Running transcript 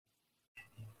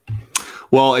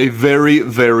Well, a very,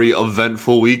 very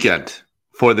eventful weekend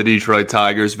for the Detroit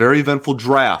Tigers. Very eventful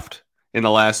draft in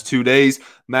the last 2 days.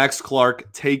 Max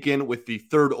Clark taken with the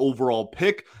third overall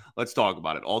pick. Let's talk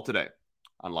about it all today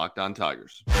on Locked On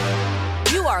Tigers.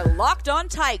 You are Locked On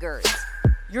Tigers,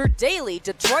 your daily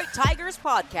Detroit Tigers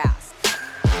podcast.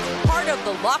 Part of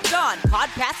the Locked On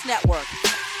Podcast Network,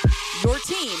 your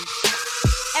team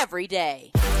every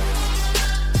day.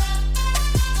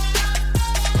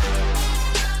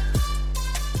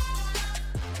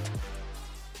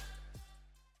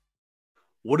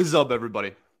 What is up,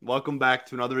 everybody? Welcome back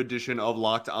to another edition of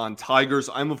Locked On Tigers.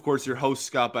 I'm, of course, your host,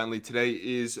 Scott Bentley. Today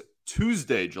is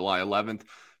Tuesday, July 11th,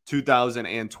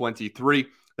 2023.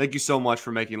 Thank you so much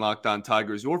for making Locked On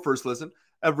Tigers your first listen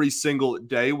every single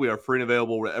day. We are free and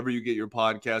available wherever you get your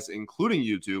podcasts, including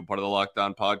YouTube, part of the Locked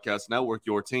On Podcast Network,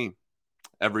 your team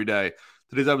every day.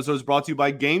 Today's episode is brought to you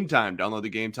by Game Time. Download the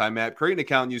Game Time app, create an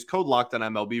account, and use code Locked On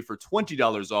MLB for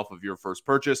 $20 off of your first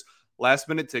purchase.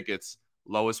 Last-minute tickets,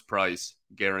 lowest price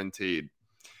guaranteed.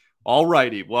 All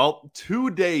righty. Well,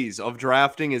 2 days of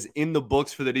drafting is in the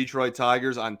books for the Detroit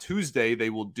Tigers. On Tuesday, they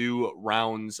will do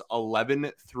rounds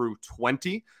 11 through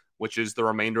 20, which is the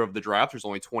remainder of the draft. There's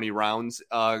only 20 rounds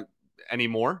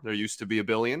anymore. There used to be a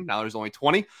billion. Now there's only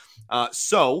 20.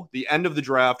 So the end of the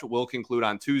draft will conclude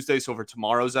on Tuesday. So for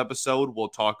tomorrow's episode, we'll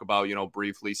talk about,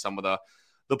 briefly some of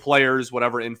the players,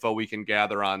 whatever info we can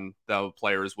gather on the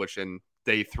players, which in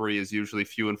day 3 is usually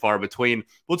few and far between.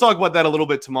 We'll talk about that a little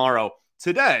bit tomorrow.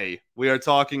 Today, we are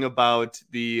talking about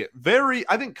the very,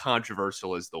 I think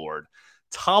controversial is the word,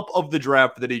 top of the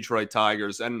draft for the Detroit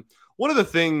Tigers. And one of the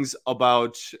things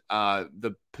about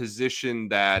the position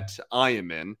that I am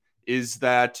in is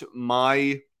that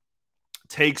my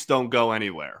takes don't go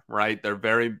anywhere, right? They're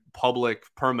very public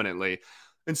permanently.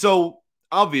 And so,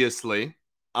 obviously,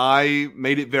 I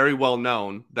made it very well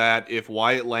known that if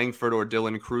Wyatt Langford or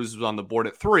Dylan Cruz was on the board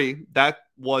at 3, that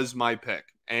was my pick.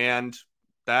 And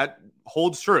that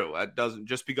holds true. That doesn't,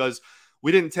 just because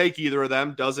we didn't take either of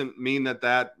them doesn't mean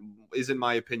that isn't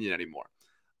my opinion anymore.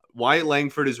 Wyatt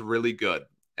Langford is really good,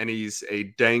 and he's a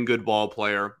dang good ball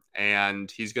player, and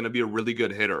he's going to be a really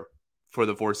good hitter for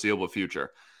the foreseeable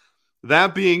future.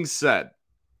 That being said,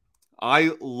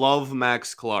 I love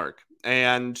Max Clark,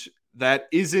 and that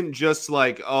isn't just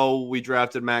like, oh, we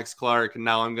drafted Max Clark and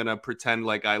now I'm going to pretend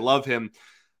like I love him.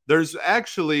 There's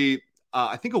actually,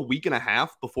 I think a week and a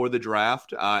half before the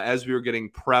draft, as we were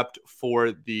getting prepped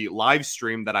for the live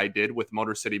stream that I did with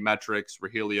Motor City Metrics,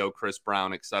 Rahilio, Chris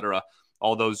Brown, etc.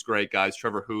 All those great guys,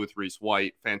 Trevor Huth, Reese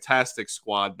White, fantastic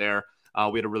squad there.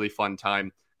 We had a really fun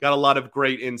time. Got a lot of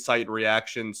great insight and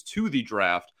reactions to the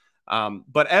draft.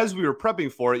 But as we were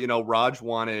prepping for it, Raj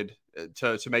wanted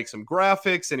to make some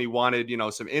graphics, and he wanted,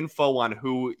 some info on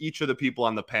who each of the people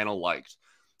on the panel liked.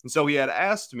 And so he had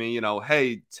asked me,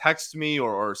 hey, text me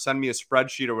or send me a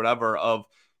spreadsheet or whatever of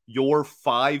your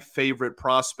 5 favorite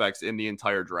prospects in the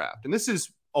entire draft. And this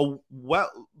is more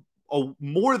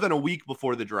than a week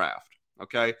before the draft.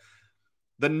 Okay.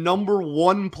 The number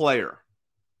 1 player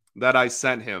that I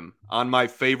sent him on my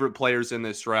favorite players in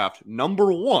this draft,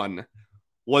 number 1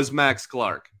 was Max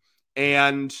Clark.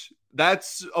 And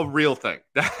that's a real thing.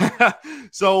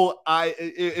 So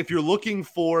if you're looking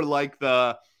for like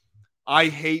I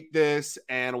hate this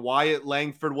and Wyatt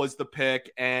Langford was the pick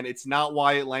and it's not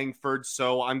Wyatt Langford,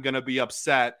 so I'm going to be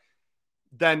upset,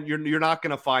 then you're not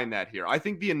going to find that here. I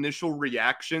think the initial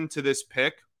reaction to this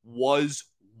pick was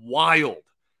wild.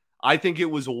 I think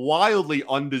it was wildly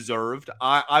undeserved.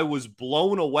 I was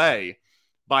blown away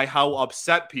by how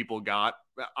upset people got.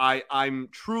 I'm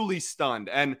truly stunned.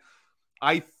 And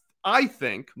I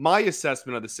think my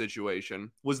assessment of the situation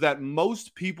was that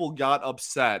most people got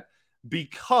upset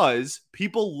because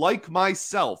people like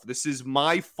myself, this is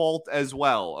my fault as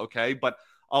well, okay? But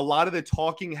a lot of the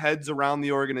talking heads around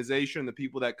the organization, the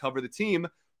people that cover the team,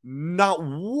 not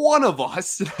one of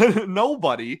us,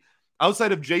 nobody,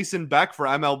 outside of Jason Beck for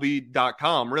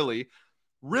MLB.com,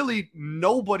 really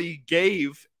nobody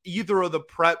gave either of the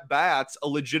prep bats a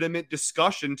legitimate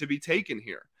discussion to be taken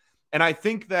here. And I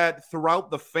think that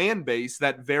throughout the fan base,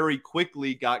 that very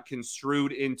quickly got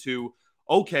construed into,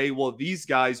 okay, well, these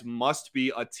guys must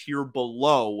be a tier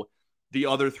below the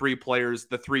other 3 players,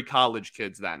 the 3 college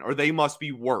kids then, or they must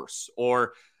be worse,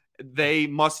 or they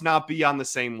must not be on the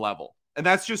same level. And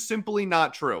that's just simply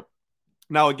not true.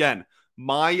 Now, again,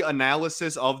 my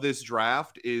analysis of this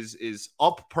draft is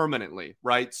up permanently,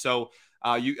 right? So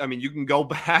you can go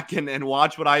back and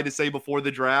watch what I had to say before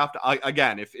the draft.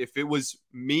 Again, if it was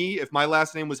me, if my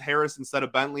last name was Harris instead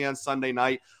of Bentley on Sunday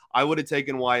night, I would have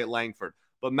taken Wyatt Langford.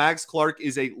 But Max Clark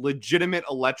is a legitimate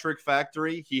electric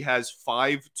factory. He has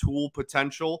 5-tool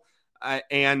potential.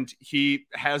 and he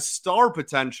has star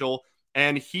potential.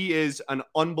 And he is an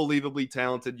unbelievably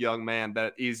talented young man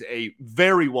that is a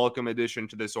very welcome addition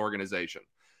to this organization.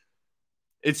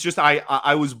 It's just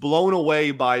I was blown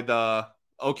away by the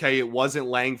okay, it wasn't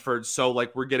Langford, so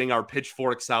like we're getting our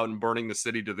pitchforks out and burning the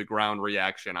city to the ground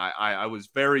reaction. I was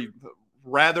very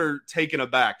rather taken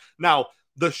aback. Now,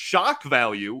 the shock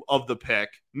value of the pick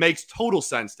makes total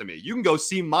sense to me. You can go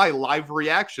see my live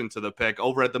reaction to the pick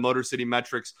over at the Motor City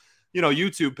Metrics,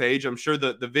 YouTube page. I'm sure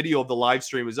the video of the live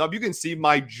stream is up. You can see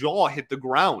my jaw hit the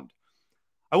ground.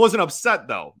 I wasn't upset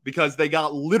though, because they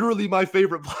got literally my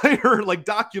favorite player, like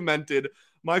documented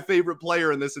my favorite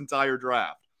player in this entire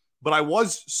draft. But I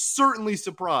was certainly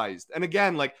surprised. And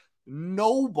again, like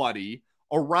nobody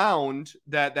around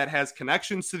that has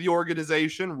connections to the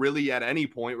organization really at any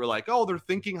point were like, oh, they're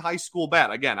thinking high school bat.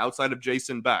 Again, outside of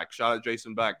Jason Beck. Shout out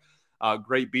Jason Beck,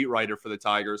 great beat writer for the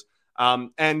Tigers.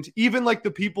 And even like the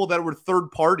people that were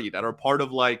third party that are part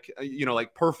of like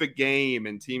Perfect Game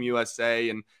and Team USA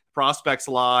and Prospects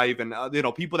Live and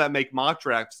people that make mock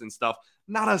drafts and stuff,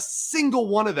 not a single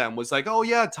one of them was like, oh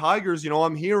yeah, Tigers,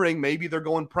 I'm hearing maybe they're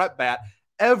going prep bat.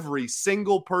 Every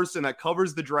single person that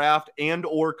covers the draft and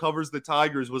or covers the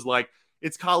Tigers was like,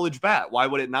 it's college bat. Why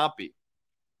would it not be?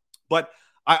 But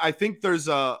I think there's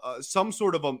some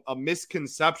sort of a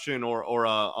misconception or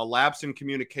a lapse in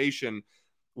communication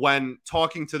when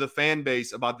talking to the fan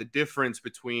base about the difference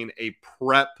between a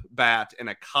prep bat and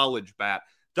a college bat.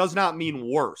 Does not mean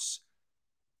worse.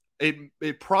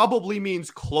 It probably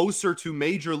means closer to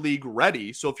major league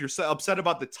ready. So if you're upset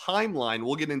about the timeline,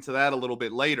 we'll get into that a little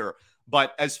bit later.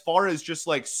 But as far as just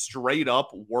like straight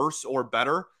up worse or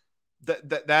better,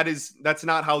 that's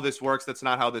not how this works. That's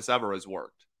not how this ever has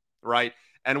worked, right?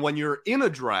 And when you're in a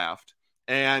draft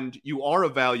and you are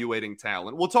evaluating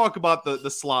talent, we'll talk about the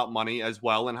slot money as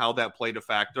well and how that played a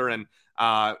factor and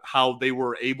how they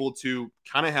were able to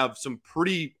kind of have some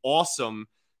pretty awesome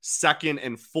second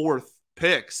and fourth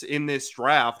picks in this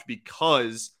draft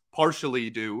because partially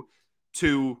due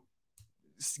to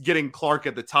getting Clark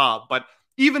at the top. But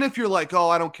even if you're like, oh,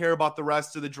 I don't care about the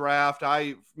rest of the draft,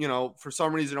 I, for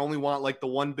some reason only want like the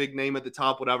one big name at the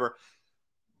top, whatever.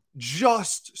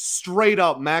 Just straight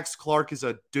up, Max Clark is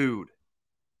a dude.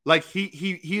 Like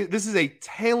he this is a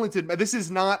talented,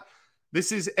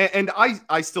 and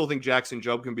I still think Jackson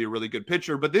Jobe can be a really good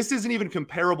pitcher, but this isn't even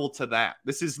comparable to that.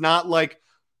 This is not like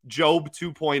Jobe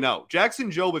 2.0. Jackson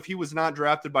Jobe, if he was not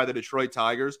drafted by the Detroit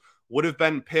Tigers, would have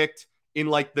been picked in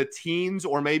like the teens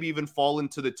or maybe even fall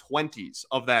into the 20s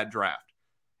of that draft.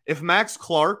 If Max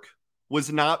Clark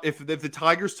was not, if the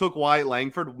Tigers took Wyatt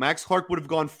Langford, Max Clark would have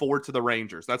gone forward to the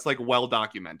Rangers. That's like well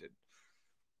documented.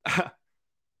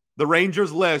 The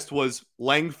Rangers list was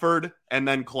Langford and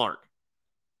then Clark.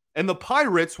 And the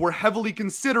Pirates were heavily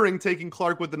considering taking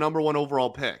Clark with the number 1 overall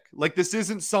pick. Like, this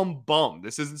isn't some bum.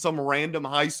 This isn't some random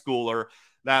high schooler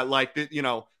that, like,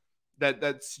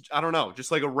 that's, I don't know, just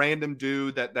like a random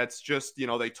dude that's just,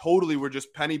 they totally were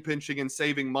just penny pinching and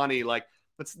saving money. Like,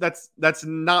 that's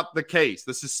not the case.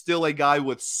 This is still a guy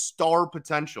with star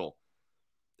potential.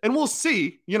 And we'll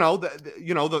see,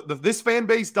 this fan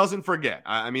base doesn't forget.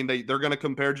 I mean, they're going to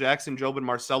compare Jackson Jobe and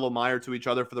Marcelo Meyer to each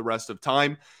other for the rest of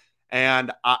time.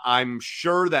 And I'm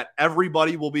sure that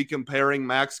everybody will be comparing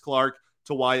Max Clark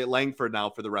to Wyatt Langford now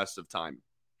for the rest of time.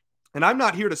 And I'm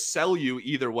not here to sell you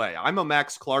either way. I'm a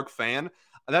Max Clark fan.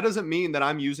 That doesn't mean that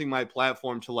I'm using my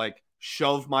platform to like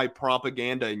shove my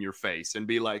propaganda in your face and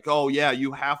be like, oh yeah,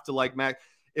 you have to like Max.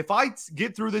 If I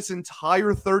get through this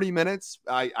entire 30 minutes,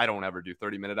 I don't ever do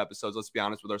 30-minute episodes. Let's be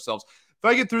honest with ourselves. If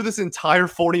I get through this entire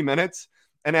 40 minutes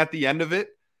and at the end of it,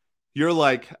 you're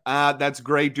like, that's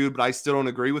great, dude, but I still don't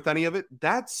agree with any of it.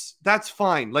 That's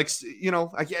fine. Like,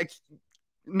 I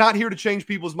not here to change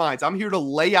people's minds. I'm here to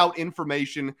lay out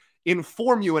information,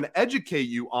 inform you, and educate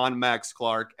you on Max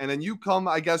Clark. And then you come,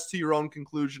 I guess, to your own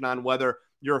conclusion on whether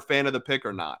you're a fan of the pick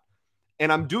or not.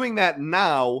 And I'm doing that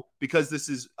now because this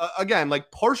is, again,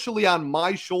 like partially on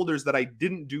my shoulders that I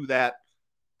didn't do that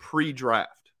pre-draft.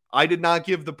 I did not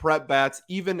give the prep bats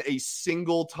even a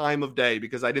single time of day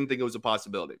because I didn't think it was a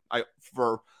possibility. I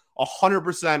for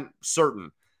 100%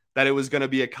 certain that it was going to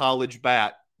be a college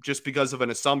bat just because of an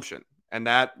assumption. And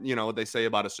that, what they say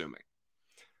about assuming.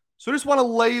 So I just want to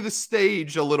lay the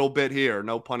stage a little bit here.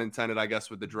 No pun intended, I guess,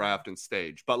 with the draft and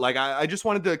stage. But like, I just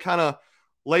wanted to kind of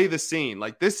lay the scene.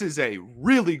 Like, this is a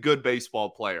really good baseball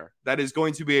player that is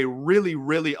going to be a really,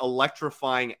 really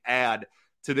electrifying add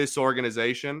to this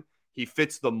organization. He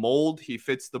fits the mold. He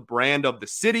fits the brand of the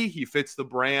city. He fits the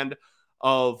brand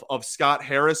of Scott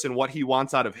Harris and what he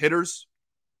wants out of hitters.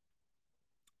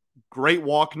 Great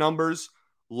walk numbers,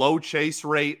 low chase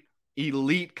rate,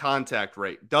 elite contact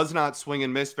rate, does not swing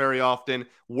and miss very often,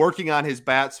 working on his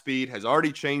bat speed, has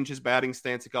already changed his batting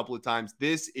stance a couple of times.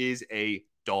 This is a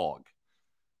dog.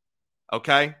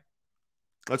 Okay?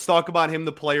 Let's talk about him,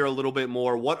 the player, a little bit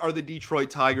more. What are the Detroit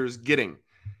Tigers getting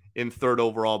in third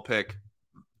overall pick?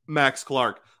 Max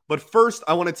Clark. But first,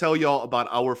 I want to tell y'all about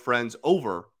our friends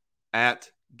over at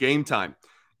Game Time.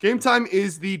 Game Time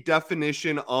is the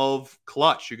definition of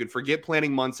clutch. You can forget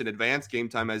planning months in advance. Game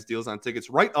Time has deals on tickets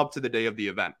right up to the day of the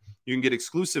event. You can get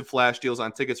exclusive flash deals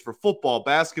on tickets for football,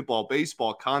 basketball,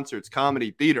 baseball, concerts,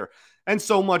 comedy, theater, and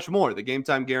so much more. The Game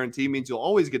Time guarantee means you'll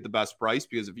always get the best price,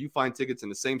 because if you find tickets in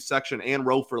the same section and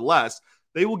row for less,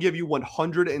 they will give you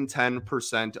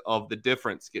 110% of the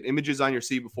difference. Get images on your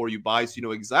seat before you buy, so you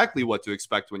know exactly what to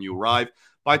expect when you arrive.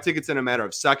 Buy tickets in a matter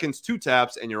of seconds, 2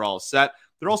 taps, and you're all set.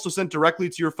 They're also sent directly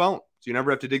to your phone, so you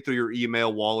never have to dig through your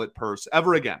email, wallet, purse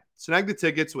ever again. Snag the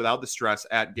tickets without the stress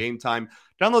at Game Time.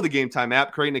 Download the Game Time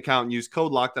app, create an account, and use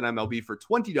code LOCKEDONMLB for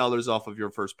 $20 off of your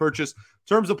first purchase.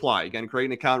 Terms apply. Again, create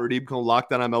an account, redeem code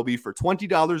LOCKEDONMLB for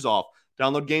 $20 off.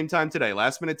 Download Game Time today.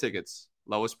 Last-minute tickets,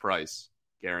 lowest price,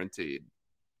 guaranteed.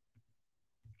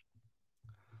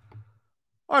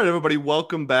 All right, everybody,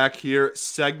 welcome back here.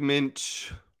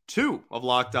 Segment 2 of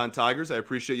Locked On Tigers. I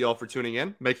appreciate you all for tuning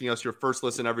in, making us your first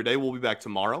listen every day. We'll be back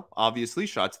tomorrow, obviously.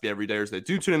 Shout to the everydayers that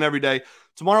do tune in every day.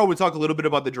 Tomorrow, we'll talk a little bit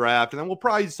about the draft, and then we'll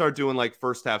probably start doing like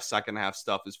first half, second half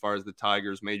stuff as far as the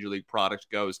Tigers Major League product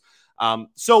goes.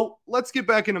 So let's get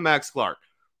back into Max Clark.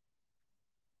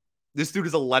 This dude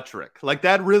is electric. Like,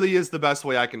 that really is the best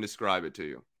way I can describe it to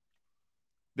you.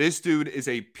 This dude is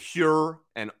a pure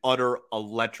and utter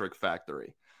electric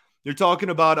factory. You're talking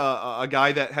about a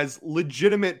guy that has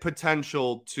legitimate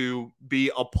potential to be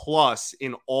a plus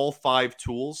in all 5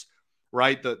 tools,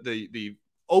 right? The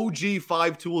OG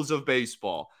 5 tools of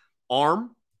baseball.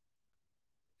 Arm,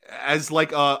 as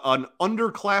like an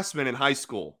underclassman in high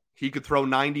school, he could throw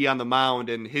 90 on the mound,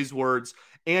 and his words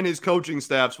and his coaching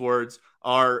staff's words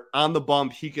are, on the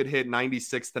bump, he could hit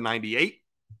 96 to 98.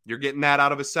 You're getting that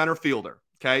out of a center fielder,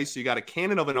 okay? So you got a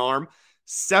cannon of an arm,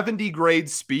 70 grade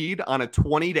speed on a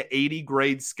 20 to 80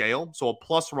 grade scale. So a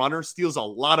plus runner, steals a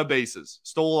lot of bases,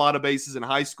 stole a lot of bases in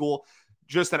high school.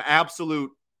 Just an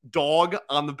absolute dog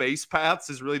on the base paths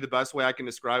is really the best way I can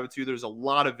describe it to you. There's a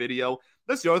lot of video.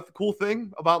 That's the other cool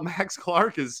thing about Max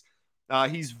Clark is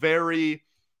he's very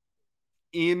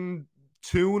in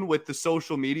tune with the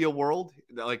social media world,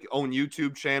 like own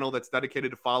YouTube channel that's dedicated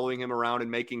to following him around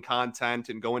and making content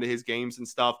and going to his games and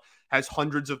stuff, has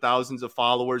hundreds of thousands of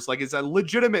followers. Like, it's a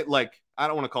legitimate, like, I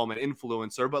don't want to call him an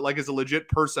influencer, but like, is a legit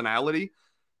personality.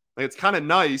 Like, it's kind of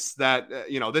nice that,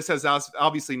 this has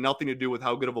obviously nothing to do with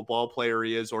how good of a ball player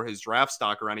he is or his draft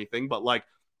stock or anything, but like,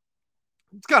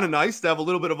 it's kind of nice to have a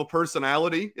little bit of a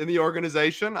personality in the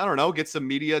organization. I don't know, get some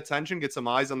media attention, get some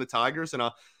eyes on the Tigers in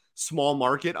a small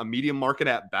market, a medium market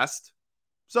at best.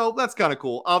 So that's kind of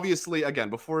cool. Obviously, again,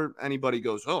 before anybody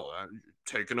goes, oh,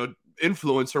 taking an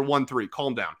influencer 1-3,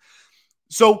 calm down.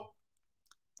 So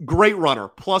great runner,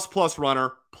 plus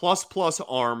runner, plus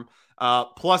arm,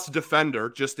 plus defender,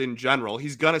 just in general.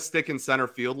 He's going to stick in center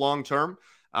field long term.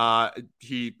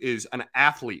 He is an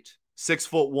athlete,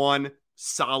 6'1",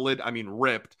 solid,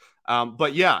 ripped.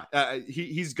 But yeah,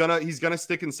 he's gonna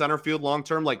stick in center field long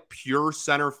term, like pure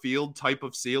center field type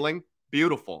of ceiling.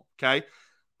 Beautiful. Okay.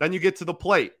 Then you get to the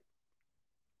plate.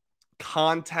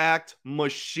 Contact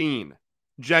machine.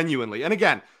 Genuinely. And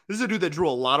again, this is a dude that drew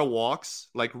a lot of walks,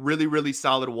 like really, really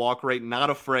solid walk rate, not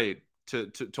afraid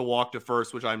to walk to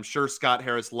first, which I'm sure Scott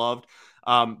Harris loved.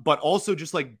 But also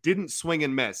just like didn't swing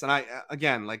and miss. And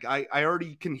I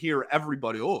already can hear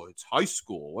everybody, oh, it's high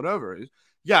school, whatever.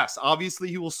 Yes, obviously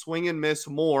he will swing and miss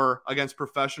more against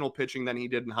professional pitching than he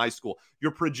did in high school. You're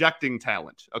projecting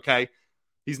talent, okay?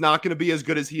 He's not going to be as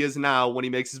good as he is now when he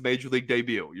makes his major league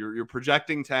debut. You're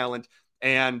projecting talent,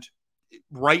 and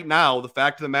right now, the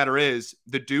fact of the matter is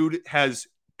the dude has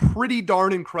pretty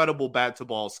darn incredible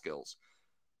bat-to-ball skills,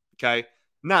 okay?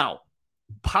 Now,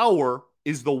 power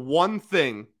is the one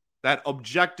thing that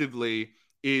objectively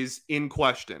is in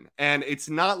question, and it's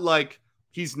not like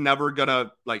he's never going to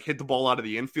like hit the ball out of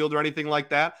the infield or anything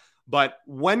like that. But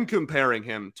when comparing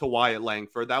him to Wyatt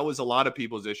Langford, that was a lot of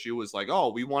people's issue, was like,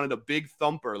 oh, we wanted a big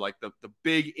thumper, like the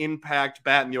big impact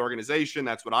bat in the organization.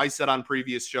 That's what I said on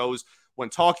previous shows when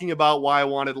talking about why I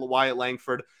wanted Wyatt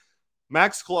Langford.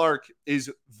 Max Clark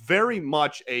is very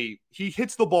much he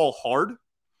hits the ball hard.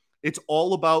 It's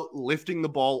all about lifting the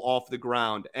ball off the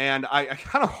ground. And I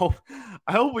kind of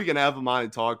hope we can have him on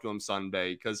and talk to him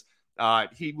Sunday, because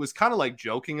he was kind of like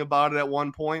joking about it at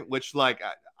one point, which like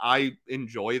I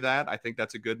enjoy that. I think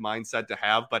that's a good mindset to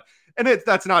have. But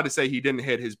that's not to say he didn't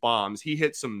hit his bombs. He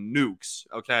hit some nukes.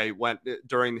 Okay,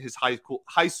 during his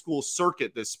high school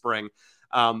circuit this spring.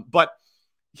 But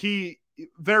he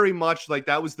very much like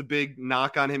that was the big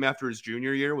knock on him after his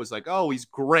junior year was like, oh, he's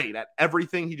great at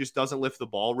everything. He just doesn't lift the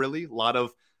ball really. A lot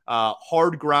of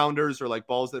hard grounders or like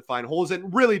balls that find holes.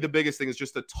 And really the biggest thing is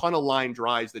just a ton of line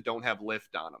drives that don't have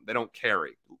lift on them. They don't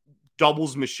carry.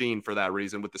 Doubles machine for that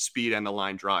reason with the speed and the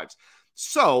line drives.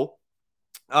 So,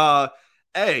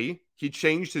 he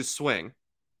changed his swing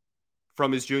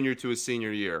from his junior to his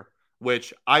senior year,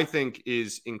 which I think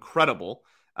is incredible.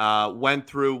 Went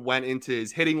into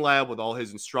his hitting lab with all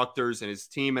his instructors and his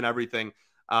team and everything.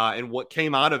 And what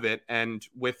came out of it, and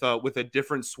with a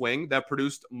different swing that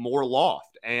produced more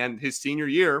loft. And his senior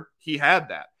year, he had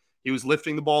that. He was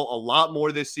lifting the ball a lot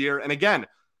more this year. And again,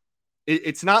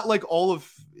 it's not like all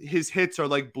of his hits are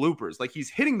like bloopers. Like he's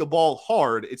hitting the ball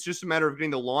hard. It's just a matter of getting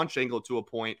the launch angle to a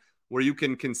point where you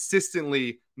can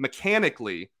consistently,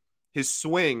 mechanically, his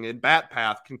swing and bat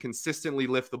path can consistently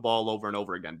lift the ball over and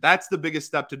over again. That's the biggest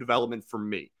step to development for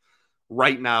me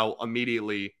right now,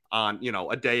 immediately on,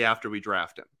 a day after we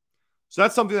draft him. So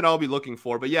that's something that I'll be looking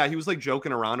for. But yeah, he was like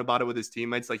joking around about it with his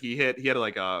teammates. Like he hit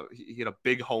a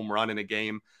big home run in a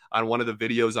game on one of the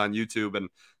videos on YouTube.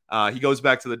 And he goes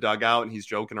back to the dugout and he's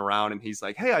joking around and he's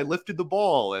like, hey, I lifted the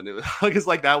ball. And it's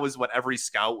like that was what every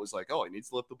scout was like, oh, he needs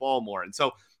to lift the ball more. And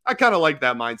so I kind of like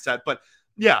that mindset. But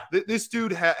yeah, this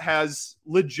dude has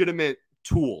legitimate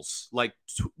tools, like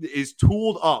is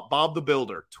tooled up. Bob the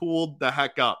Builder, tooled the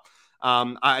heck up.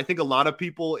 I think a lot of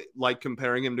people like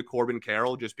comparing him to Corbin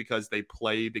Carroll just because they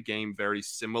play the game very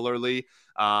similarly.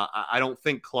 I don't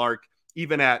think Clark,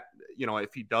 even at,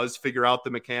 if he does figure out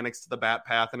the mechanics to the bat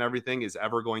path and everything, is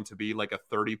ever going to be like a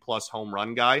 30-plus home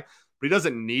run guy. But he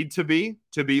doesn't need to be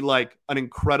like an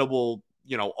incredible,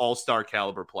 all-star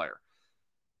caliber player.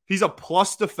 He's a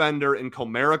plus defender in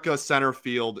Comerica center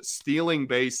field, stealing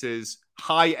bases,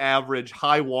 high average,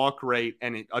 high walk rate,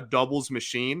 and a doubles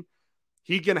machine.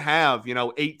 He can have,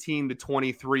 18 to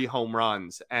 23 home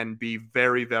runs and be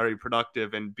very, very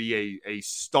productive and be a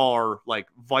star, like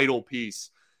vital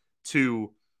piece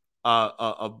to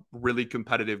a really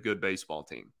competitive, good baseball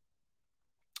team.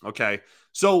 Okay,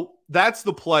 so that's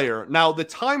the player. Now, the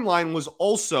timeline was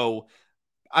also,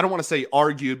 I don't want to say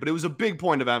argued, but it was a big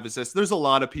point of emphasis. There's a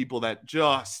lot of people that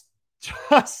just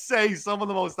say some of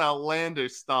the most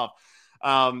outlandish stuff.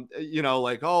 Scott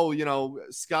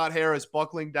Harris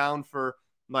buckling down for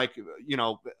a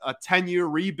 10-year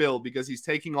rebuild because he's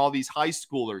taking all these high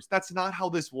schoolers. That's not how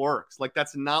this works. Like,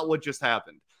 that's not what just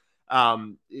happened.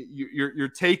 You're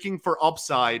taking for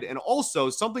upside. And also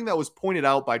something that was pointed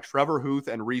out by Trevor Huth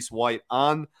and Reese White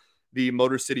on the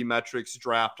Motor City Metrics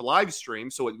draft live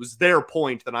stream. So it was their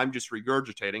point that I'm just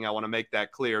regurgitating. I want to make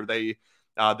that clear. The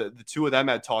two of them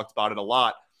had talked about it a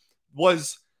lot.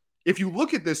 Was if you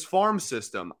look at this farm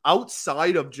system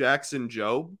outside of Jackson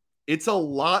Jobe, it's a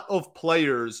lot of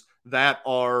players that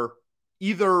are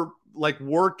either like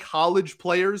were college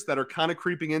players that are kind of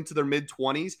creeping into their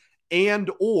mid-20s and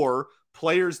or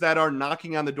players that are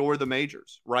knocking on the door of the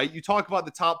majors, right? You talk about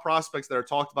the top prospects that are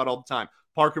talked about all the time.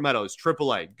 Parker Meadows,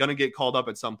 AAA, going to get called up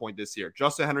at some point this year.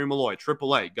 Justin Henry Malloy,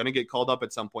 AAA, going to get called up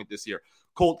at some point this year.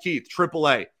 Colt Keith,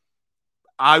 AAA,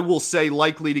 I will say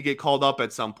likely to get called up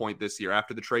at some point this year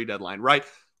after the trade deadline, right?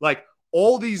 Like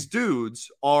all these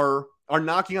dudes are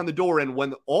knocking on the door. And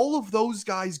when all of those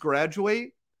guys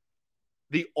graduate,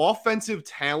 the offensive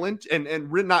talent and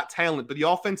not talent, but the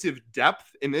offensive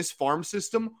depth in this farm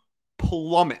system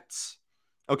plummets.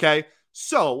 Okay.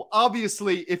 So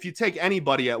obviously if you take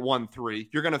anybody at 1-3,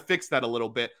 you're going to fix that a little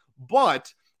bit,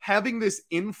 but having this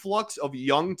influx of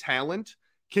young talent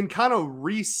can kind of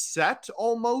reset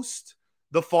almost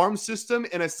the farm system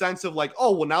in a sense of like,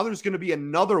 oh, well, now there's going to be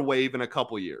another wave in a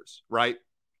couple years, right?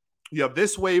 You have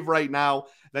this wave right now,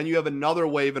 then you have another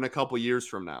wave in a couple years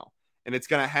from now. And it's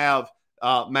going to have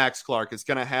Max Clark. It's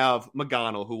going to have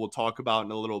Magano, who we'll talk about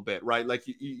in a little bit, right? Like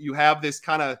you have this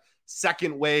kind of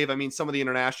second wave. I mean, some of the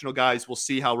international guys, will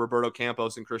see how Roberto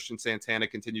Campos and Christian Santana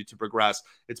continue to progress.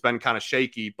 It's been kind of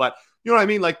shaky, but you know what I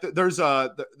mean? Like there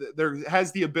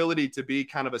has the ability to be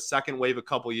kind of a second wave a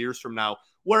couple years from now.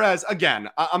 Whereas again,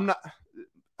 I'm not,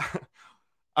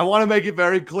 I want to make it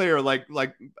very clear, like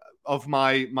of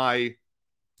my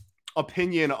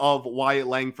opinion of Wyatt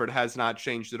Langford has not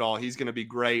changed at all. He's going to be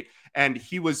great. And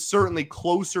he was certainly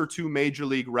closer to major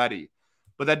league ready,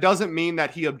 but that doesn't mean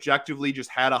that he objectively just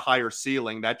had a higher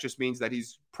ceiling. That just means that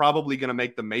he's probably going to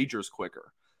make the majors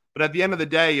quicker. But at the end of the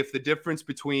day, if the difference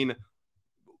between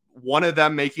one of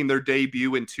them making their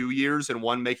debut in 2 years and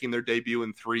one making their debut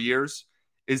in 3 years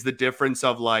is the difference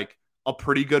of like a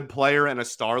pretty good player and a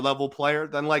star level player,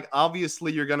 then like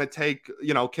obviously you're going to take,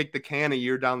 kick the can a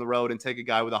year down the road and take a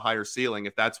guy with a higher ceiling.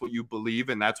 If that's what you believe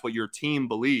and that's what your team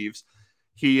believes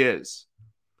he is.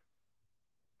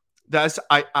 That's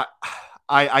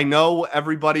I know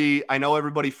everybody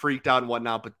freaked out and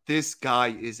whatnot, but this guy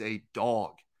is a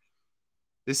dog.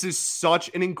 This is such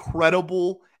an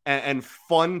incredible and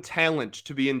fun talent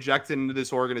to be injected into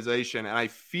this organization. And I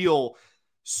feel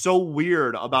so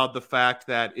weird about the fact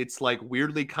that it's like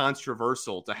weirdly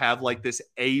controversial to have like this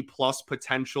A+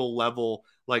 potential level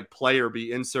like player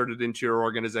be inserted into your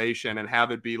organization and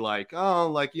have it be like, oh,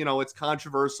 like, it's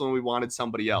controversial and we wanted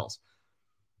somebody else.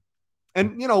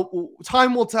 And,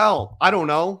 time will tell. I don't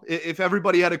know. If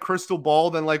everybody had a crystal ball,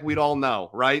 then like we'd all know,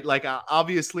 right? Like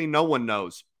obviously no one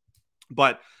knows.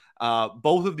 But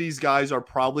both of these guys are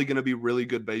probably going to be really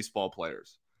good baseball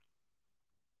players.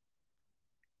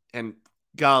 And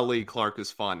golly, Clark is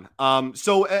fun. And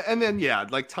then, yeah,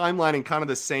 like timeline in kind of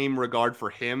the same regard for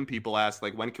him. People ask,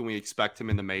 like, when can we expect him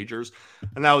in the majors?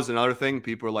 And that was another thing.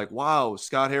 People were like, wow,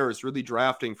 Scott Harris really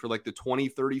drafting for like the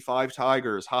 2035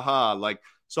 Tigers. Haha. Like,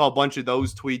 saw a bunch of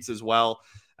those tweets as well.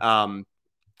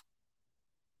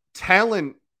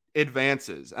 Talent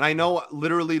advances. And I know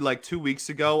literally like 2 weeks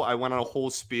ago, I went on a whole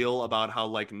spiel about how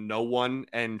like no one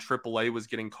in AAA was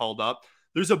getting called up.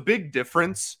 There's a big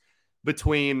difference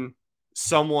between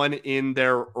someone in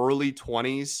their early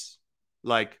 20s,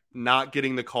 like not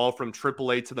getting the call from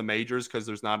AAA to the majors because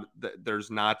there's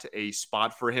not a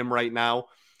spot for him right now,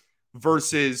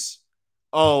 versus,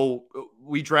 oh,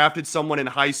 we drafted someone in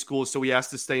high school, so he has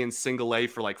to stay in single A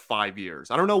for like 5 years.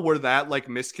 I don't know where that like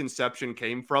misconception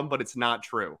came from, but it's not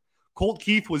true. Colt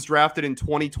Keith was drafted in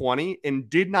 2020 and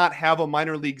did not have a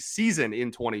minor league season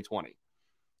in 2020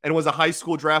 and was a high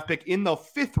school draft pick in the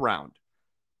 5th round.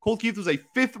 Colt Keith was a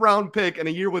 5th round pick in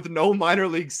a year with no minor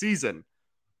league season.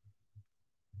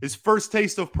 His first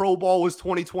taste of pro ball was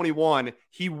 2021.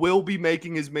 He will be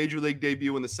making his major league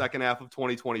debut in the second half of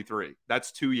 2023.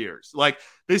 That's 2 years. Like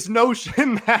this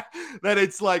notion that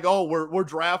it's like, oh, we're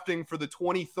drafting for the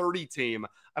 2030 team.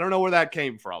 I don't know where that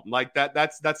came from. Like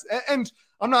that's, and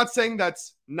I'm not saying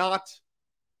that's not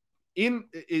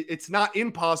it's not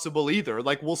impossible either.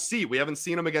 Like we'll see. We haven't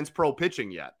seen him against pro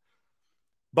pitching yet.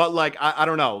 But like, I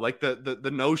don't know, like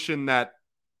the notion that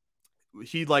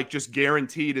he like just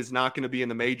guaranteed is not going to be in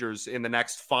the majors in the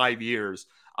next 5 years.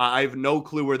 I have no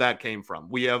clue where that came from.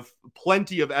 We have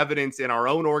plenty of evidence in our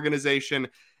own organization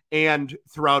and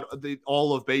throughout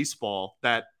all of baseball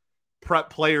that prep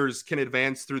players can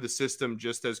advance through the system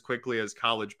just as quickly as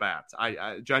college bats.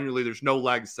 I genuinely, there's no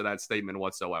legs to that statement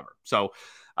whatsoever. So,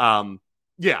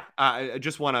 yeah, I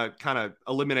just want to kind of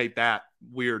eliminate that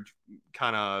weird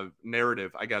kind of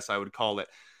narrative, I guess I would call it,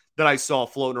 that I saw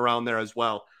floating around there as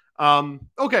well.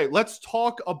 Okay, let's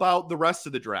talk about the rest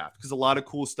of the draft because a lot of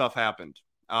cool stuff happened.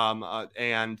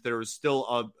 And there's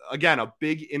still, a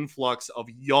big influx of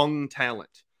young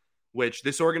talent, which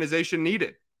this organization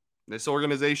needed. This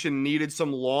organization needed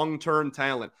some long-term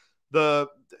talent. The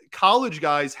college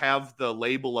guys have the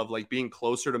label of like being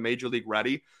closer to major league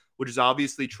ready, which is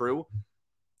obviously true.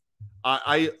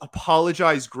 I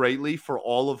apologize greatly for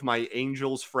all of my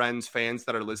Angels friends, fans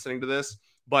that are listening to this,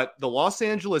 but the Los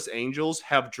Angeles Angels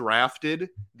have drafted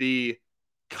the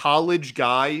college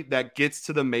guy that gets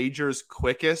to the majors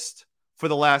quickest for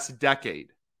the last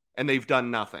decade, and they've done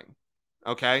nothing.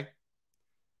 Okay?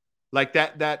 Like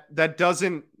that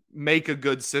doesn't make a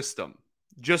good system.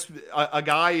 Just a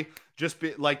guy just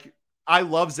be like, I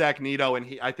love Zach Neto,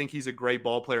 and I think he's a great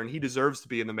ball player, and he deserves to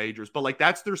be in the majors. But like,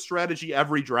 that's their strategy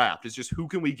every draft. Is just who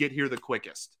can we get here the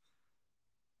quickest?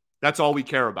 That's all we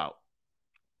care about.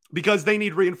 Because they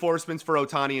need reinforcements for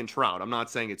Ohtani and Trout. I'm not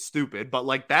saying it's stupid, but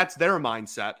like that's their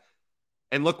mindset.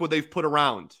 And look what they've put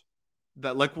around.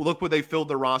 Look what they filled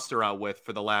their roster out with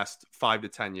for the last 5 to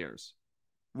 10 years.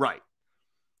 Right.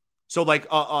 So like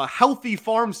a healthy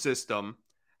farm system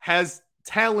has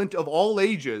talent of all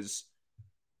ages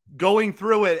going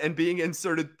through it and being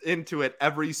inserted into it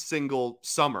every single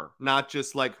summer, not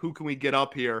just like, who can we get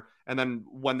up here? And then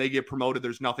when they get promoted,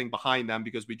 there's nothing behind them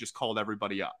because we just called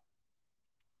everybody up.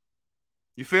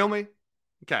 You feel me?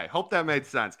 Okay. Hope that made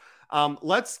sense.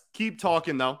 Let's keep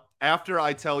talking though, after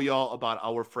I tell y'all about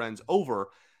our friends over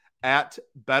at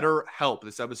BetterHelp.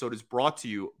 This episode is brought to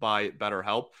you by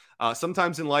BetterHelp.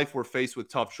 Sometimes in life, we're faced with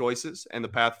tough choices, and the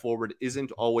path forward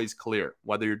isn't always clear.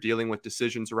 Whether you're dealing with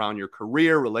decisions around your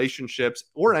career, relationships,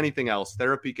 or anything else,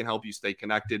 therapy can help you stay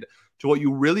connected to what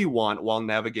you really want while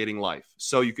navigating life,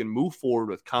 so you can move forward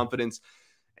with confidence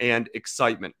and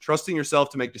excitement. Trusting yourself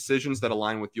to make decisions that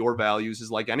align with your values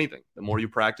is like anything. The more you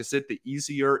practice it, the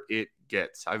easier it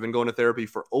gets. I've been going to therapy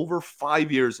for over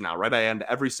 5 years now, right? I end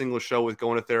every single show with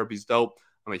going to therapy is dope.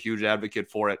 I'm a huge advocate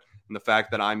for it. And the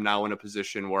fact that I'm now in a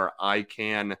position where I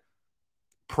can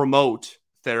promote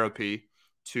therapy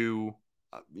to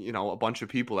a bunch of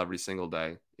people every single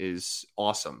day is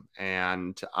awesome.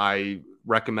 And I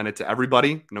recommend it to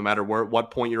everybody, no matter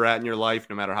what point you're at in your life,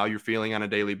 no matter how you're feeling on a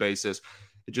daily basis.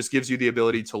 It just gives you the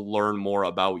ability to learn more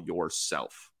about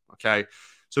yourself. Okay.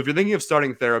 So if you're thinking of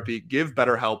starting therapy, give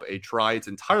BetterHelp a try. It's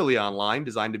entirely online,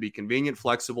 designed to be convenient,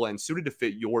 flexible, and suited to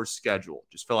fit your schedule.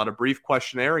 Just fill out a brief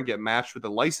questionnaire and get matched with a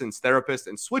licensed therapist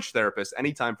and switch therapists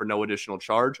anytime for no additional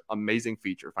charge. Amazing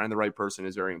feature. Finding the right person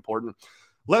is very important.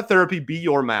 Let therapy be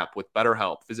your map with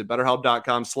BetterHelp. Visit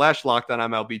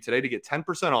BetterHelp.com/LockedOnMLB today to get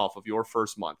 10% off of your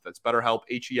first month. That's BetterHelp,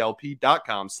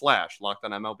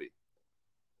 HELP.com/LockedOnMLB.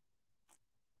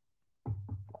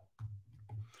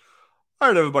 All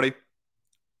right, everybody.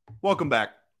 Welcome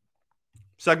back.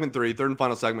 Segment 3, third and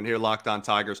final segment here, Locked On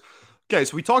Tigers. Okay,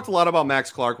 so we talked a lot about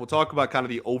Max Clark. We'll talk about kind of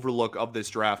the overlook of this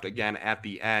draft again at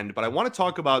the end, but I want to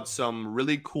talk about some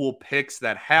really cool picks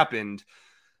that happened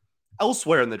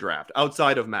elsewhere in the draft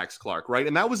outside of Max Clark, right?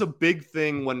 And that was a big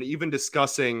thing when even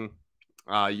discussing,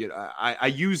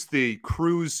 I used the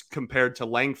Cruz compared to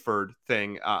Langford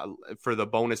thing for the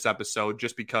bonus episode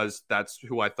just because that's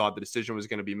who I thought the decision was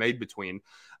going to be made between.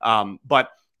 But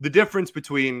the difference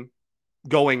between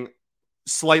going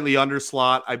slightly under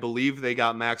slot, I believe they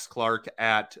got Max Clark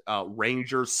at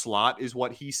Ranger slot is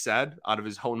what he said out of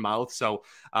his own mouth. So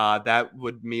that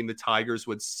would mean the Tigers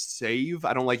would save.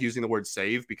 I don't like using the word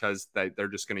save because they're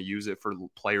just going to use it for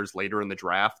players later in the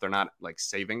draft. They're not like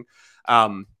saving.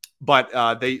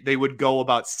 But they would go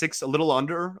about a little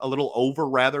over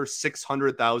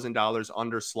 $600,000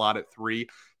 under slot at 3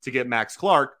 to get Max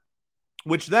Clark,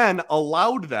 which then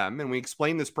allowed them, and we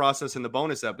explained this process in the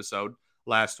bonus episode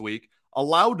last week,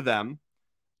 allowed them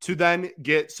to then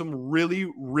get some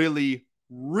really, really,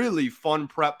 really fun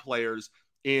prep players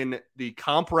in the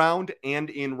comp round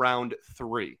and in round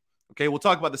 3. Okay, we'll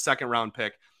talk about the second round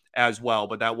pick as well,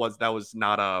 but that was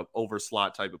not a over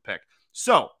slot type of pick.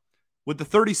 So with the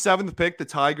 37th pick, the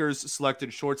Tigers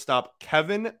selected shortstop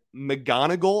Kevin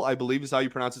McGonigal, I believe is how you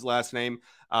pronounce his last name,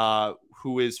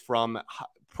 who is from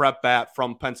Prep Bat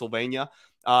from Pennsylvania.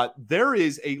 There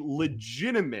is a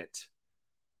legitimate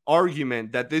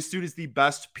argument that this dude is the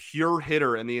best pure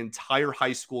hitter in the entire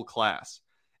high school class.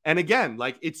 And again,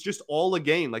 like it's just all a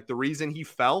game. Like the reason he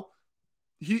fell,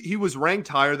 he was ranked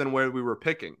higher than where we were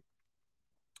picking.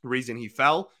 The reason he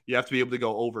fell, you have to be able to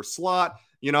go over slot.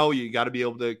 You got to be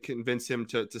able to convince him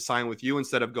to sign with you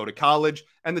instead of go to college.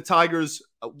 And the Tigers,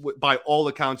 by all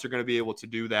accounts, are going to be able to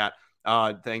do that.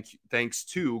 Thanks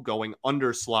to going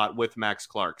under slot with Max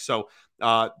Clark. So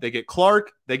they get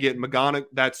Clark, they get McGonigal.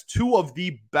 That's 2 of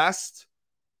the best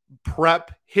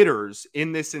prep hitters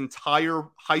in this entire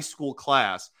high school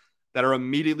class that are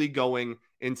immediately going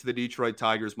into the Detroit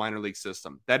Tigers minor league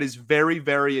system. That is very,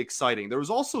 very exciting. There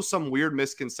was also some weird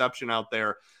misconception out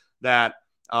there that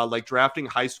like drafting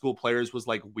high school players was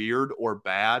like weird or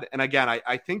bad. And again,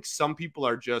 I think some people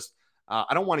are just,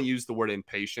 I don't want to use the word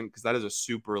impatient because that is a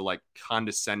super like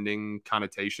condescending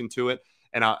connotation to it.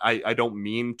 And I don't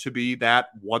mean to be that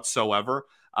whatsoever.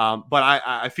 But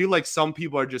I feel like some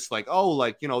people are just like, oh,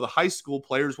 like, the high school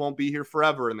players won't be here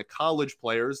forever. And the college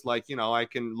players, like, I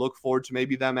can look forward to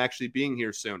maybe them actually being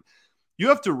here soon. You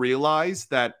have to realize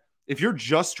that if you're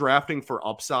just drafting for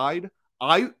upside,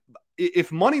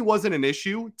 if money wasn't an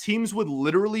issue, teams would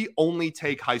literally only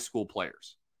take high school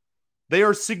players. They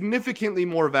are significantly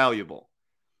more valuable.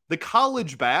 The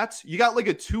college bats, you got like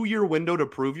a 2-year window to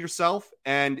prove yourself.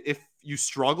 And if you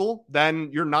struggle, then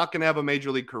you're not going to have a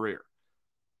major league career.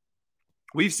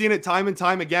 We've seen it time and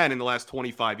time again in the last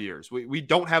 25 years. We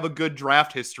don't have a good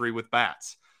draft history with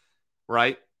bats,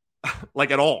 right?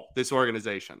 Like at all, this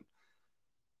organization.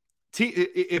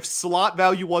 If slot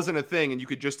value wasn't a thing and you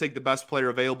could just take the best player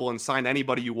available and sign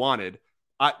anybody you wanted,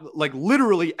 like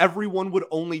literally everyone would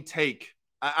only take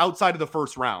outside of the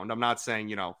first round. I'm not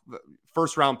saying,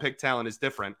 first round pick talent is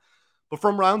different, but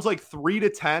from rounds like 3 to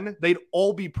 10, they'd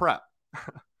all be prep.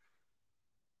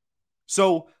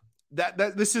 So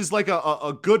that this is like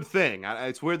a good thing.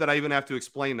 It's weird that I even have to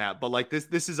explain that, but like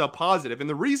this is a positive. And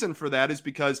the reason for that is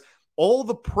because all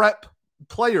the prep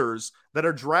players that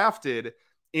are drafted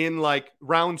in like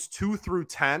rounds 2 through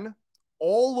 10,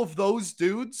 all of those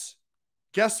dudes,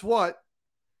 guess what?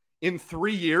 In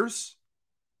 3 years,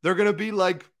 they're going to be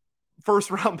like first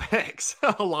round picks.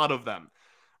 A lot of them,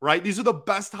 right? These are the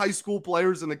best high school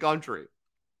players in the country.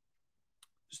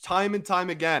 time and time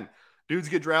again. Dudes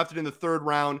get drafted in the third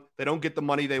round. They don't get the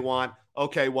money they want.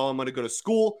 Okay, well, I'm going to go to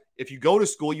school. If you go to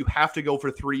school, you have to go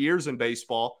for 3 years in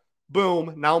baseball.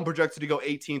 Boom. Now I'm projected to go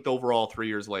 18th overall 3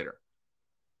 years later.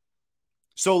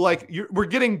 So, like, we're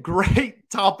getting great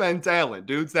top-end talent,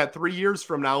 dudes, that 3 years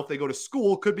from now, if they go to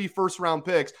school, could be first-round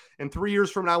picks. And 3 years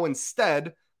from now,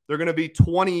 instead, they're going to be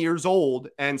 20 years old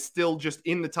and still just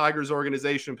in the Tigers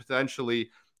organization, potentially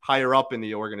higher up in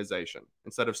the organization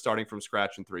instead of starting from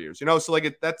scratch in 3 years. You know, so,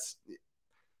 like,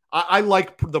 I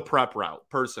like the prep route,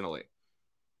 personally,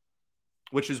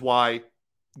 which is why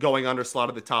going under slot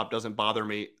at the top doesn't bother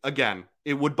me. Again,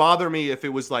 it would bother me if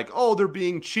it was like, oh, they're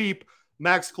being cheap.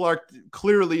 Max Clark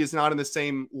clearly is not in the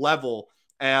same level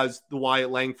as the Wyatt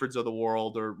Langfords of the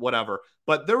world or whatever.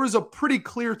 But there was a pretty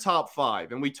clear top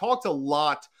five. And we talked a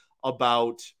lot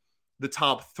about the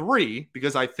top three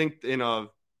because I think there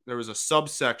was a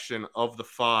subsection of the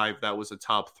five that was a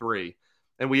top three.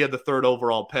 And we had the third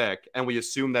overall pick, and we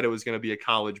assumed that it was going to be a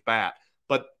college bat.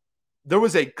 But there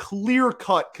was a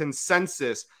clear-cut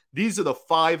consensus. These are the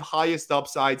 5 highest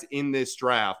upsides in this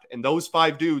draft. And those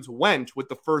 5 dudes went with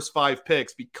the first 5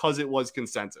 picks because it was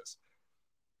consensus.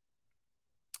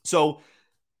 So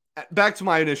back to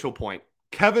my initial point.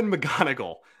 Kevin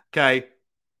McGonigal, okay,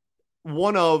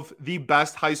 one of the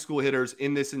best high school hitters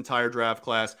in this entire draft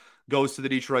class, goes to the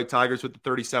Detroit Tigers with the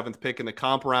 37th pick in the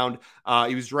comp round.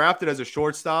 He was drafted as a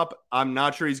shortstop. I'm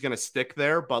not sure he's going to stick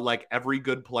there, but like every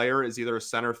good player is either a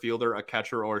center fielder, a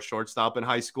catcher, or a shortstop in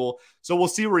high school. So we'll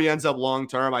see where he ends up long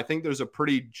term. I think there's a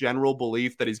pretty general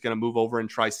belief that he's going to move over and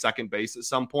try second base at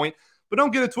some point. But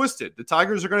don't get it twisted. The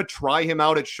Tigers are going to try him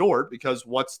out at short because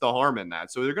what's the harm in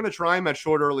that? So they're going to try him at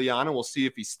short early on, and we'll see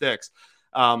if he sticks.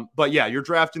 But yeah, you're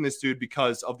drafting this dude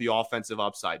because of the offensive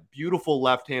upside. Beautiful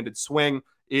left-handed swing.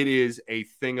 It is a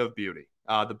thing of beauty.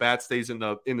 The bat stays in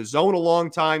the zone a long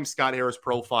time. Scott Harris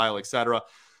profile, etc.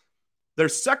 Their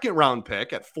second round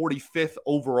pick at 45th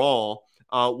overall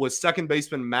was second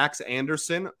baseman Max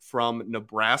Anderson from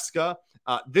Nebraska.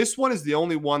 This one is the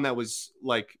only one that was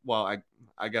like, well,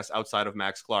 I guess outside of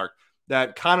Max Clark,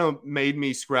 that kind of made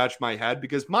me scratch my head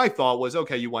because my thought was,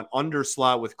 okay, you went under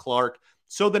slot with Clark.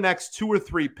 So the next 2 or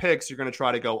 3 picks, you're going to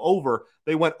try to go over.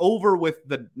 They went over with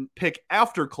the pick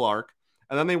after Clark.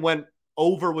 And then they went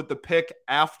over with the pick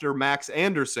after Max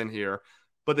Anderson here,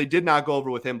 but they did not go over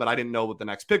with him, but I didn't know what the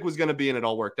next pick was going to be, and it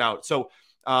all worked out. So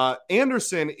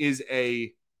Anderson is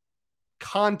a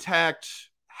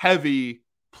contact-heavy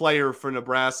player for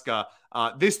Nebraska.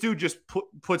 This dude just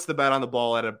puts the bat on the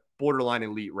ball at a borderline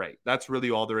elite rate. That's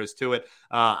really all there is to it.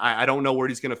 I don't know where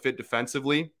he's going to fit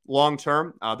defensively long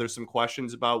term. There's some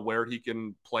questions about where he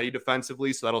can play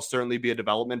defensively, so that'll certainly be a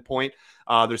development point.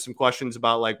 There's some questions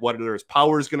about like whether his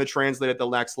power is going to translate at the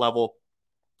next level.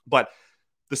 But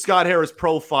the Scott Harris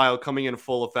profile coming in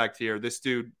full effect here. This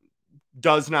dude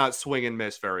does not swing and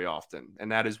miss very often,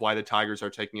 and that is why the Tigers are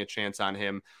taking a chance on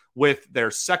him with their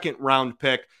second round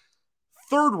pick.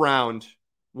 Third round,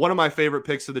 one of my favorite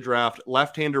picks of the draft,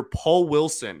 left-hander Paul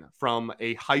Wilson from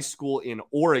a high school in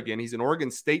Oregon. He's an Oregon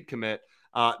State commit.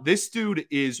 This dude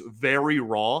is very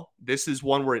raw. This is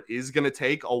one where it is going to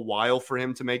take a while for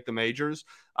him to make the majors,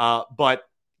 but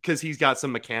because he's got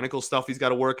some mechanical stuff he's got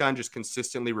to work on, just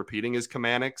consistently repeating his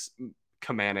mechanics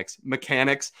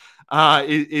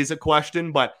is a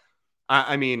question. But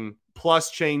I mean, plus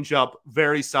changeup,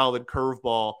 very solid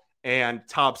curveball, and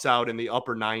tops out in the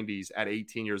upper 90s at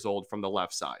 18 years old from the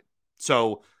left side.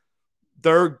 So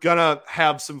they're going to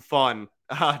have some fun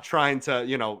trying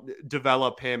to,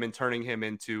 develop him and turning him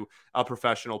into a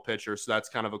professional pitcher. So that's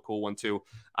kind of a cool one too.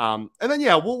 And then,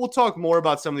 yeah, we'll talk more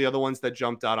about some of the other ones that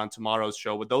jumped out on tomorrow's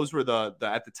show, but those were the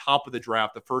at the top of the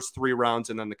draft, the first 3 rounds,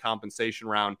 and then the compensation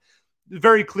round.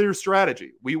 Very clear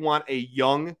strategy. We want a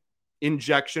young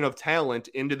injection of talent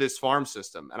into this farm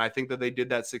system. And I think that they did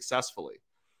that successfully.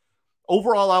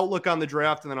 Overall outlook on the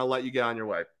draft, and then I'll let you get on your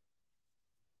way.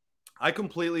 I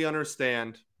completely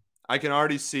understand. I can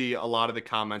already see a lot of the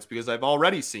comments because I've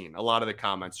already seen a lot of the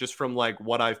comments just from like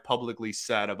what I've publicly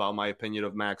said about my opinion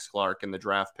of Max Clark and the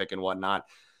draft pick and whatnot.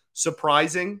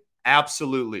 Surprising?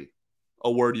 Absolutely.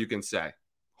 A word you can say.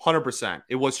 100%.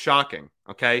 It was shocking.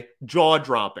 Okay. Jaw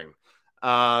dropping.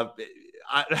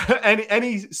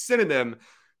 Any synonym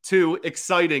to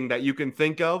exciting that you can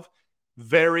think of.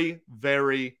 Very,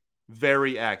 very,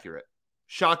 very accurate.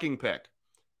 Shocking pick.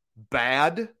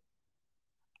 Bad,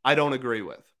 I don't agree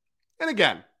with. And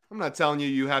again, I'm not telling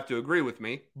you have to agree with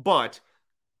me, but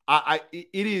it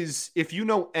is, if you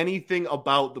know anything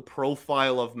about the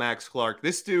profile of Max Clark,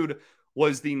 this dude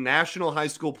was the National High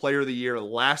School Player of the Year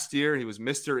last year. He was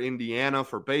Mr. Indiana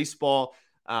for baseball.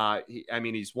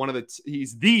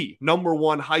 He's the number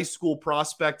one high school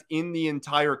prospect in the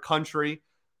entire country.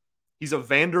 He's a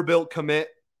Vanderbilt commit.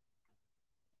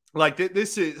 Like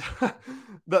this is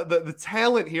the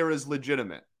talent here is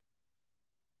legitimate.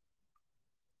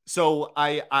 So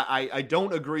I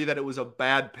don't agree that it was a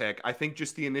bad pick. I think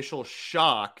just the initial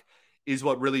shock is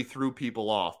what really threw people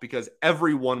off because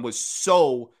everyone was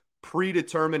so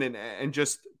predetermined and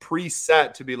just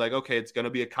preset to be like, okay, it's going to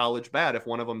be a college bat if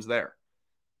one of them's there.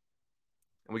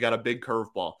 And we got a big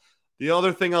curveball. The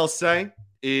other thing I'll say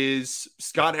is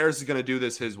Scott Harris is going to do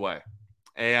this his way.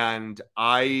 And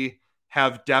I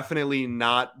have definitely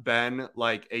not been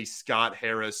like a Scott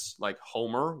Harris like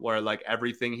homer where like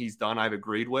everything he's done I've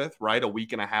agreed with, right? A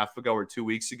week and a half ago or 2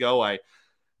 weeks ago, I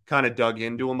kind of dug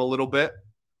into him a little bit.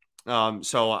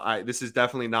 This is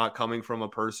definitely not coming from a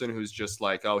person who's just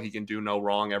like, oh, he can do no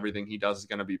wrong. Everything he does is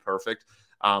going to be perfect.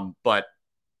 But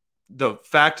the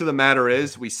fact of the matter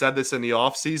is we said this in the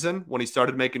offseason when he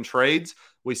started making trades.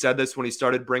 We said this when he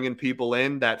started bringing people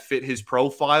in that fit his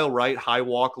profile, right? High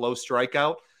walk, low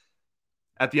strikeout.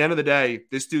 At the end of the day,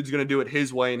 this dude's going to do it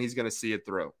his way and he's going to see it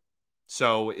through.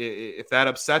 So if that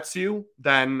upsets you,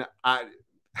 then I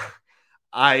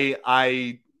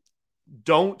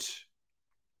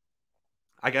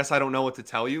guess I don't know what to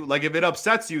tell you. Like if it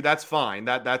upsets you, that's fine.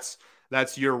 That's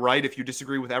your right. If you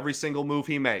disagree with every single move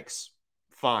he makes,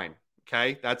 fine.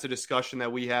 Okay. That's a discussion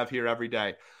that we have here every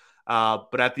day.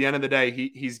 But at the end of the day,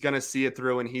 he's going to see it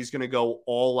through and he's going to go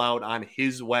all out on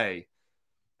his way.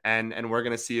 And we're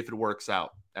going to see if it works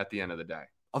out at the end of the day.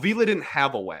 Avila didn't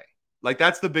have a way. Like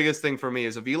that's the biggest thing for me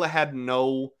is Avila had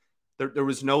there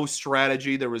was no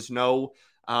strategy. There was no,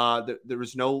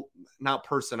 not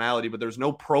personality, but there was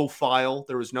no profile.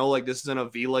 There was no, like, this is an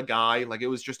Avila guy. Like it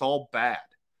was just all bad.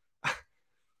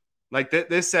 Like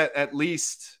this at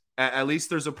least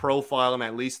there's a profile and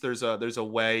at least there's a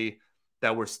way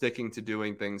that we're sticking to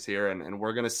doing things here. And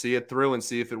we're going to see it through and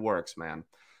see if it works, man.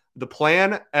 The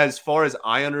plan, as far as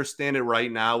I understand it right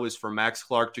now, is for Max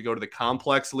Clark to go to the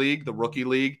complex league, the rookie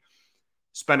league,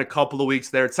 spend a couple of weeks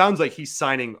there. It sounds like he's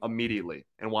signing immediately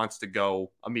and wants to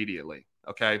go immediately.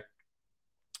 Okay.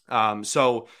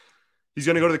 So he's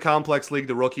going to go to the complex league,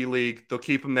 the rookie league. They'll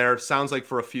keep him there. Sounds like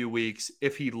for a few weeks.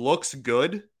 If he looks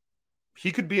good,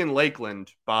 he could be in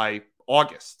Lakeland by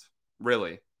August.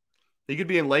 Really. He could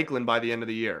be in Lakeland by the end of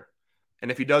the year. And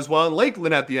if he does well in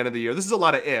Lakeland at the end of the year, this is a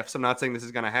lot of ifs. I'm not saying this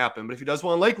is going to happen, but if he does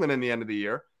well in Lakeland in the end of the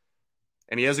year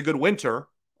and he has a good winter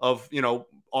of,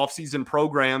 off-season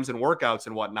programs and workouts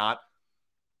and whatnot,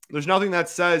 there's nothing that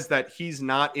says that he's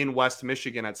not in West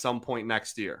Michigan at some point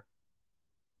next year.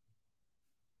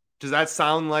 Does that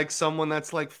sound like someone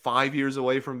that's like 5 years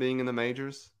away from being in the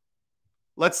majors?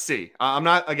 Let's see. I'm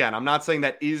not saying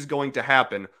that is going to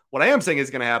happen. What I am saying is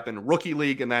going to happen, rookie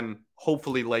league and then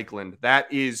hopefully Lakeland.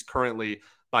 That is currently,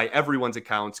 by everyone's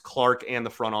accounts, Clark and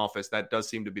the front office, that does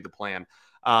seem to be the plan.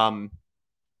 What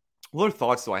other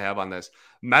thoughts do I have on this?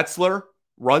 Metzler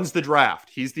runs the draft.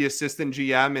 He's the assistant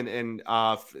GM and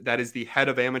that is the head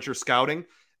of amateur scouting.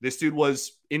 This dude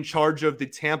was in charge of the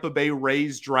Tampa Bay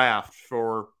Rays draft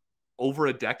for over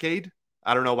a decade.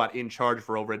 I don't know about in charge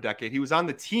for over a decade. He was on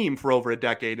the team for over a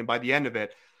decade, and by the end of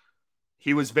it,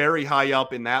 he was very high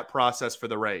up in that process for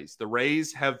the Rays. The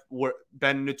Rays have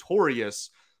been notorious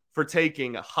for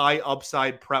taking high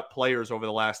upside prep players over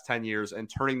the last 10 years and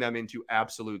turning them into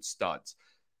absolute studs.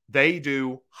 They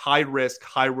do high risk,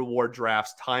 high reward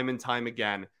drafts time and time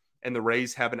again, and the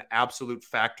Rays have an absolute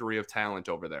factory of talent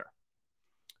over there.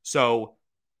 So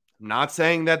I'm not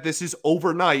saying that this is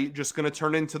overnight just going to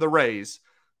turn into the Rays,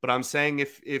 but I'm saying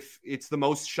if it's the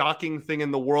most shocking thing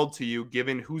in the world to you,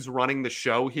 given who's running the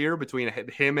show here between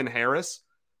him and Harris,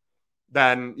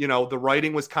 then, the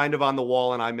writing was kind of on the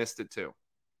wall and I missed it too.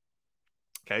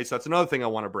 Okay, so that's another thing I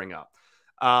want to bring up.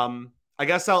 I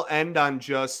guess I'll end on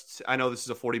I know this is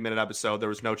a 40-minute episode. There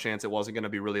was no chance it wasn't going to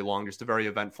be really long, just a very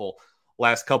eventful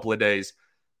last couple of days.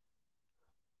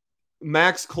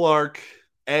 Max Clark,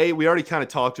 we already kind of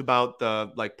talked about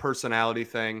the personality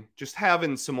thing. Just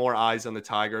having some more eyes on the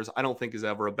Tigers, I don't think is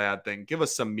ever a bad thing. Give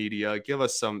us some media, give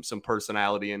us some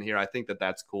personality in here. I think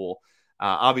that's cool.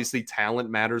 Obviously, talent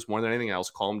matters more than anything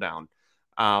else. Calm down.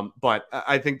 But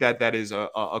I think that is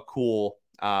a cool,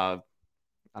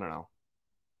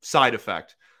 side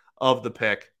effect of the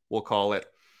pick, we'll call it.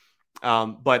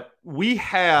 But we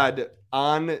had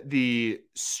on the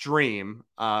stream,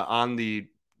 on the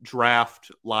draft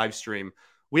live stream,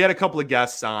 we had a couple of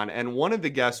guests on, and one of the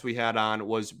guests we had on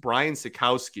was Brian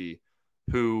Sikowski,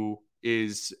 who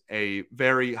is a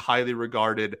very highly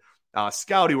regarded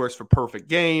scout. He works for Perfect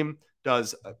Game,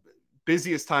 does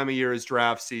busiest time of year is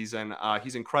draft season.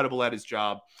 He's incredible at his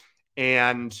job.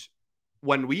 And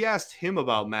when we asked him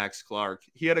about Max Clark,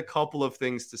 he had a couple of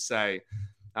things to say.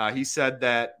 He said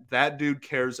that dude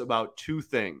cares about two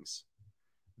things: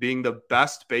 being the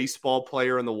best baseball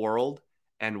player in the world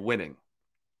and winning.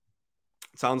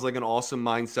 Sounds like an awesome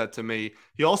mindset to me.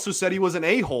 He also said he was an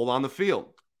a-hole on the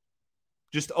field,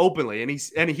 just openly.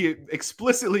 And he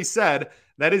explicitly said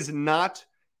that is not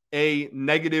a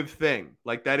negative thing.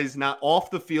 Like, that is not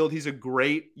off the field. He's a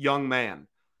great young man.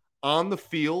 On the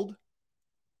field,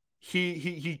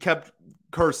 he kept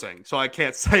cursing, so I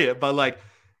can't say it, but like,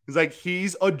 it's like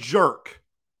he's a jerk,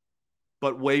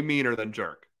 but way meaner than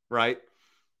jerk, right?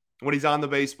 When he's on the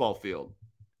baseball field,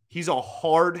 he's a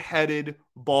hard-headed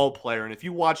ball player, and if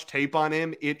you watch tape on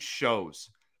him, it shows.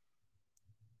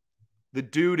 The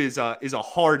dude is a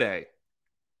hard A.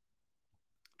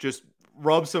 Just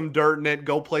rub some dirt in it,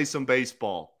 go play some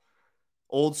baseball.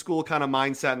 Old school kind of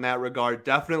mindset in that regard.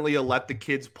 Definitely a let the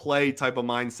kids play type of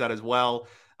mindset as well.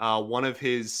 One of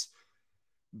his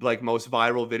like most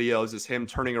viral videos is him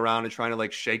turning around and trying to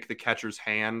like shake the catcher's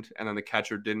hand, and then the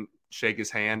catcher didn't shake his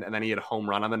hand, and then he had a home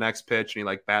run on the next pitch, and he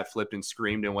like bat flipped and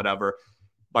screamed and whatever.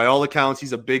 By all accounts,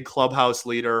 he's a big clubhouse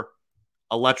leader,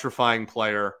 electrifying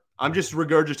player. I'm just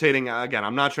regurgitating, again,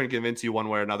 I'm not trying to convince you one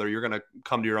way or another. You're going to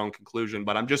come to your own conclusion,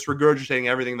 but I'm just regurgitating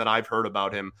everything that I've heard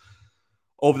about him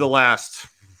over the last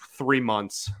 3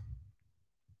 months.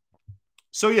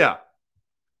 So yeah,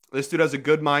 this dude has a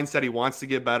good mindset. He wants to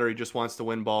get better. He just wants to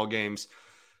win ball games.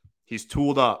 He's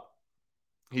tooled up.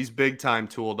 He's big time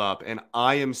tooled up. And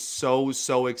I am so,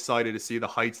 so excited to see the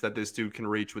heights that this dude can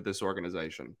reach with this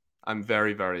organization. I'm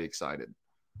very, very excited.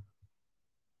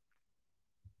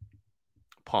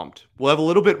 Pumped. We'll have a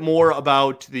little bit more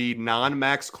about the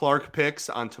non-Max Clark picks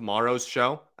on tomorrow's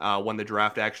show when the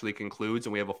draft actually concludes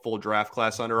and we have a full draft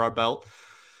class under our belt.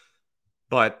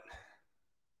 But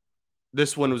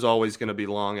this one was always going to be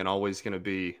long and always going to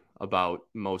be about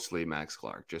mostly Max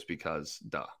Clark, just because,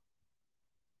 duh.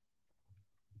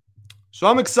 So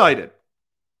I'm excited.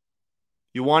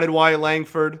 You wanted Wyatt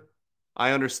Langford.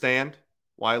 I understand.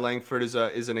 Wyatt Langford is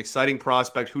an exciting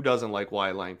prospect. Who doesn't like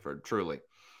Wyatt Langford, truly?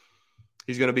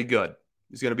 He's going to be good.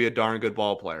 He's going to be a darn good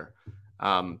ball player.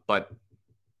 But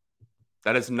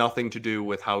that has nothing to do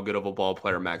with how good of a ball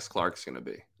player Max Clark's going to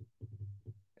be.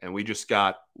 And we just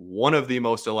got one of the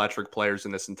most electric players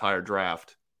in this entire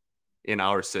draft in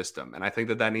our system. And I think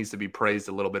that needs to be praised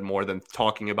a little bit more than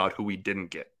talking about who we didn't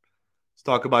get. Let's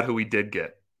talk about who we did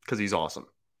get, because he's awesome.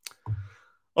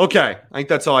 Okay, I think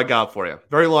that's all I got for you.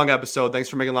 Very long episode. Thanks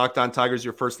for making Locked On Tigers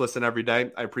your first listen every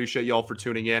day. I appreciate you all for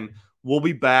tuning in. We'll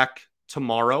be back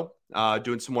tomorrow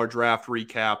doing some more draft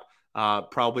recap.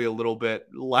 Probably a little bit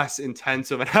less intense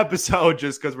of an episode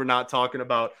just because we're not talking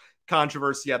about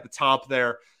controversy at the top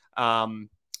there.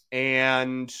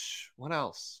 And what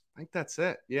else? I think that's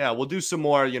it. Yeah, we'll do some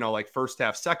more, like first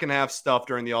half, second half stuff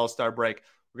during the All-Star break.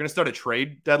 We're going to start a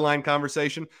trade deadline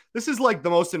conversation. This is like the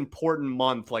most important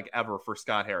month like ever for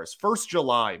Scott Harris. 1st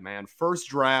July, man. First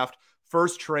draft,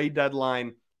 first trade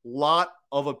deadline. Lot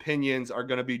of opinions are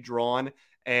going to be drawn,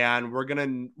 and we're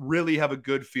going to really have a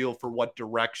good feel for what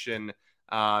direction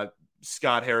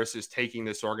Scott Harris is taking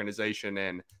this organization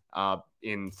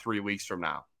in 3 weeks from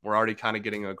now. We're already kind of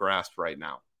getting a grasp right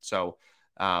now. So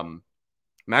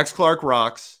Max Clark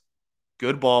rocks.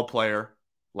 Good ball player.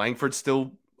 Langford's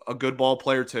still a good ball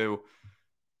player too.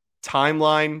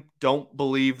 Timeline, don't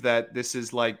believe that this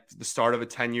is like the start of a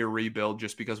 10-year rebuild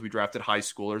just because we drafted high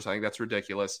schoolers. I think that's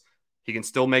ridiculous. He can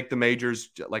still make the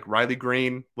majors. Like Riley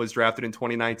Green was drafted in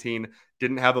 2019,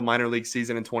 didn't have a minor league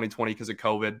season in 2020 because of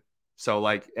COVID. So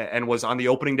and was on the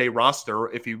opening day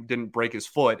roster if he didn't break his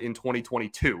foot in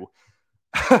 2022.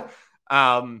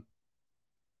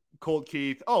 Colt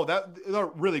Keith. Oh, that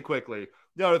really quickly.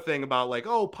 The other thing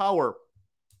about power.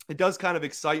 It does kind of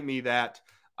excite me that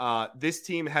this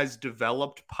team has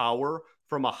developed power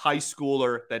from a high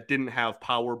schooler that didn't have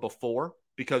power before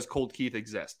because Colt Keith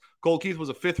exists. Colt Keith was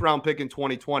a 5th-round pick in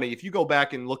 2020. If you go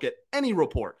back and look at any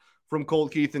report from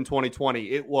Colt Keith in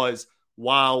 2020, it was,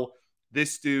 wow,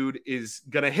 this dude is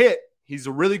going to hit. He's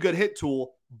a really good hit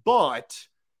tool, but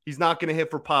he's not going to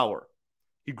hit for power.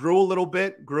 He grew a little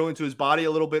bit, grew into his body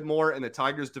a little bit more, and the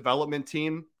Tigers development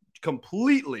team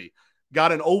completely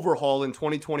got an overhaul in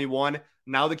 2021.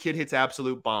 Now the kid hits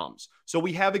absolute bombs. So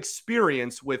we have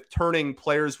experience with turning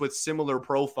players with similar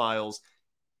profiles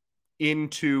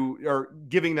into or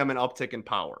giving them an uptick in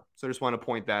power. So I just want to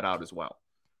point that out as well.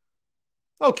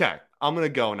 Okay, I'm going to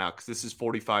go now because this is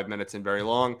 45 minutes and very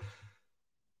long.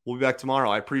 We'll be back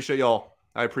tomorrow. I appreciate y'all.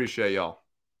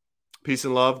 Peace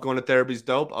and love. Going to therapy's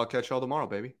dope. I'll catch y'all tomorrow,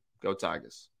 baby. Go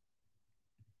Tigers.